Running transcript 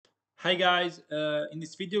Hi guys, in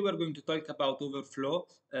this video we're going to talk about Overflow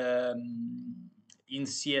in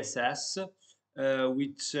CSS,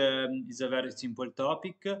 which is a very simple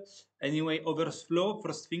topic. Anyway, Overflow,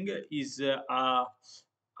 first thing, is a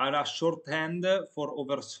shorthand for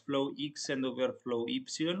Overflow X and Overflow Y,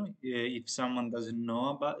 if someone doesn't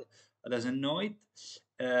know it.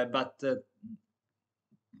 But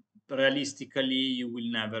realistically, you will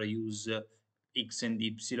never use X and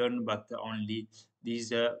Y, but only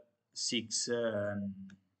these six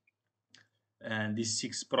these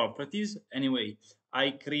six properties. Anyway,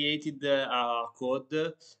 I created a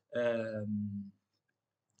code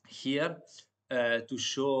here to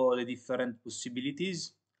show the different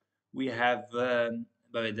possibilities. We have the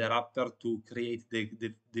wrapper to create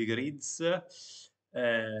the grids,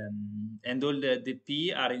 and all the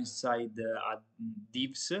P are inside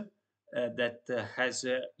divs that has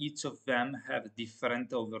each of them have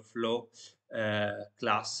different overflow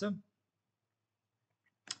class.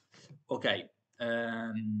 Okay.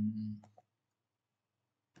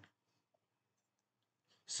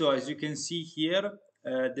 So as you can see here,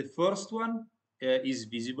 the first one is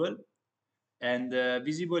visible, and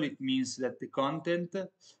visible, it means that the content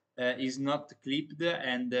is not clipped,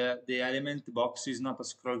 and the element box is not a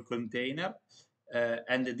scroll container,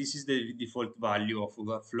 and this is the default value of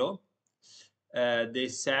Overflow. The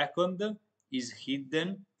second is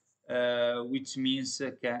hidden, which means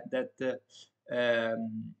that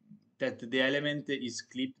the element is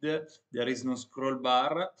clipped, there is no scroll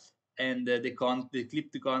bar, and the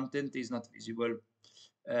clipped content is not visible,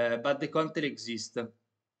 but the content exists.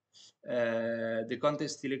 The content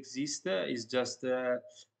still exists, is just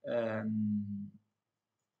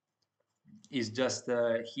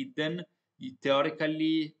hidden.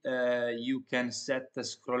 Theoretically, you can set a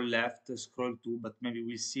scroll left, scroll to, but maybe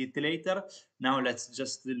we'll see it later. Now let's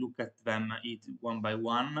just look at them one by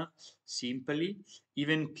one, simply.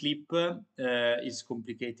 Even clip is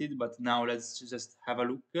complicated, but now let's just have a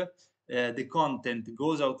look. The content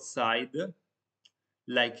goes outside,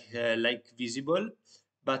 like visible,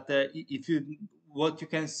 but what you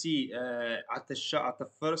can see at the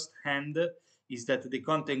first hand is that the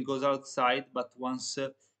content goes outside, but once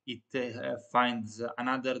it finds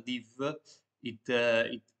another div,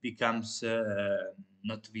 it becomes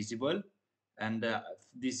not visible, and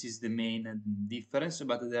this is the main difference,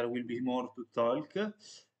 but there will be more to talk.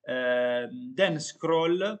 Then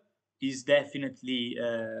scroll is definitely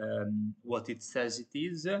what it says it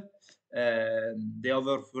is. The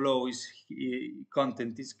overflow is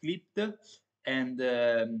content is clipped and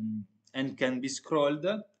can be scrolled.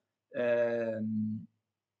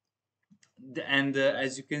 And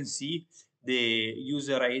as you can see, the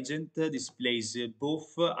user agent displays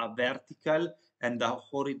both a vertical and a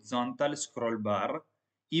horizontal scroll bar,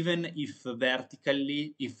 even if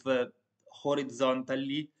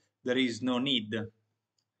horizontally there is no need.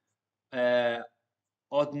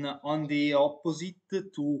 On the opposite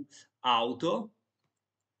to auto,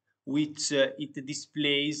 which it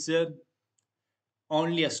displays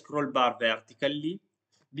only a scroll bar vertically,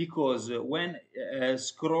 because when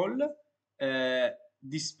scroll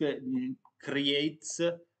this creates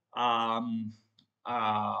a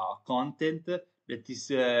content that is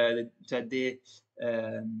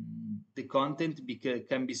the content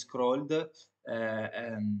can be scrolled,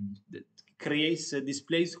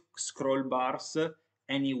 displays scroll bars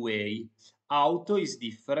anyway. Auto is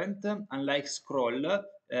different. Unlike scroll,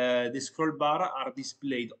 the scroll bar are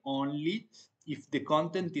displayed only if the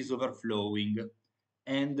content is overflowing,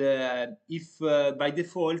 and if by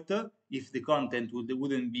default, if the content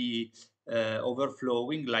wouldn't be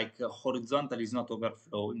overflowing, like horizontal is not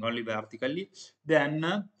overflowing, only vertically,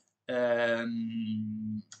 then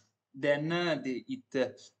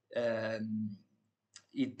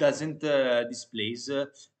it doesn't displays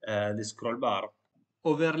the scroll bar.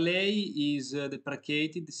 Overlay is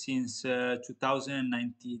deprecated since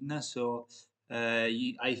 2019, so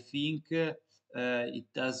I think it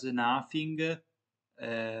does nothing,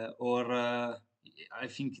 or I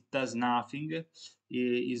think it does nothing.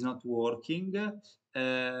 Is not working.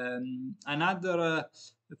 Another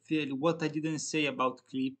what I didn't say about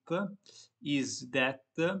clip is that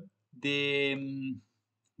the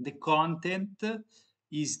content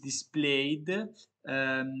is displayed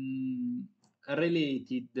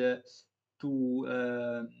related to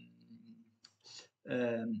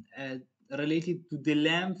related to the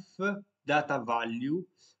length data value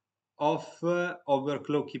of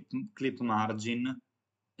overflow clip margin.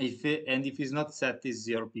 If it's not set, is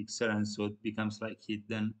 0 pixel, and so it becomes like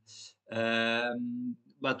hidden.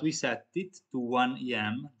 But we set it to 1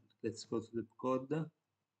 em. Let's go to the code.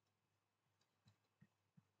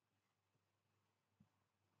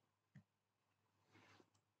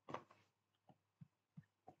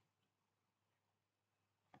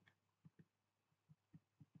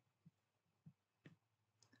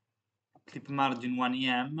 clip margin 1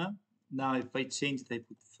 em. Now if I change it, I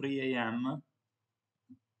put 3 am.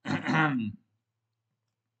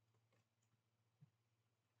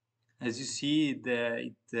 As you see,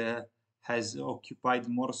 it has occupied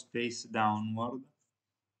more space downward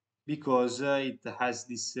because it has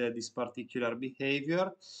this particular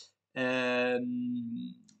behavior.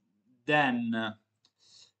 Um, then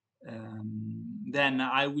then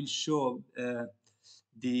I will show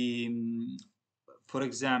for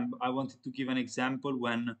example, I wanted to give an example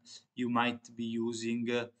when you might be using,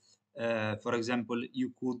 for example,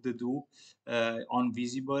 you could do on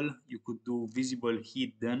visible, you could do visible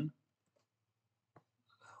hidden.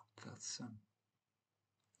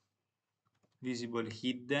 Visible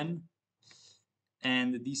hidden,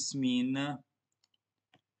 and this mean,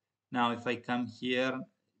 now if I come here,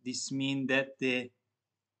 this mean that the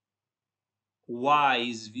y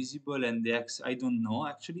is visible and the x, I don't know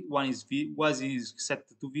actually, one is set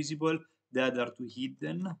to visible, the other to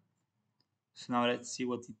hidden. So now let's see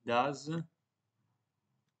what it does.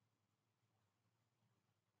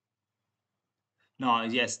 No,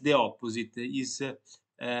 yes, the opposite is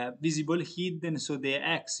visible hidden, so the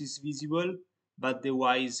x is visible but the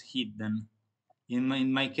y is hidden.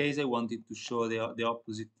 In my case, I wanted to show the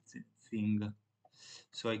opposite thing.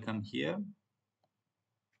 So I come here.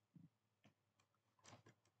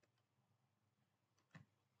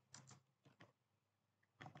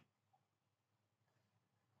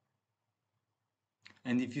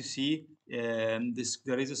 And if you see,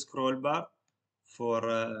 there is a scroll bar for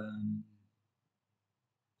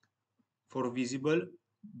visible,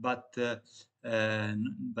 but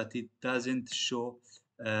it doesn't show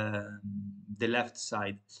the left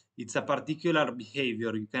side. It's a particular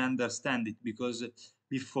behavior. You can understand it because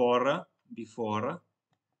before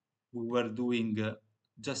we were doing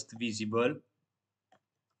just visible.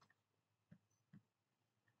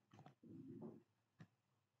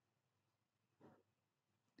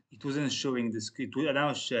 It wasn't showing the script.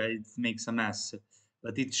 Now it makes a mess,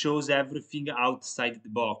 but it shows everything outside the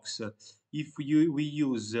box. If we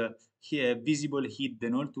use here visible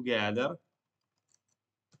hidden all together,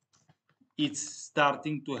 it's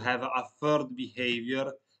starting to have a third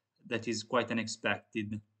behavior that is quite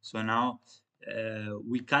unexpected. So now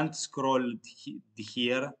we can't scroll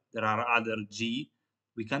here. There are other G.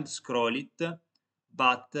 We can't scroll it,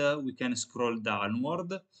 but we can scroll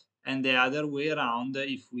downward, and the other way around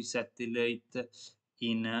if we settle it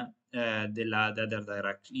in the other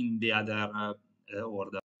direction, in the other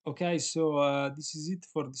order. Okay, so this is it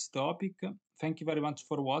for this topic. Thank you very much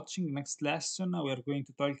for watching. Next lesson, we are going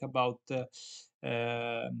to talk about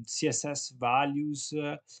CSS values,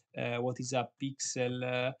 what is a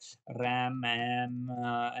pixel, RAM,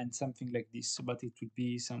 and something like this, but it will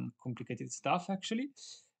be some complicated stuff actually.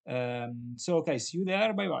 So, okay, see you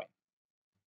there. Bye bye.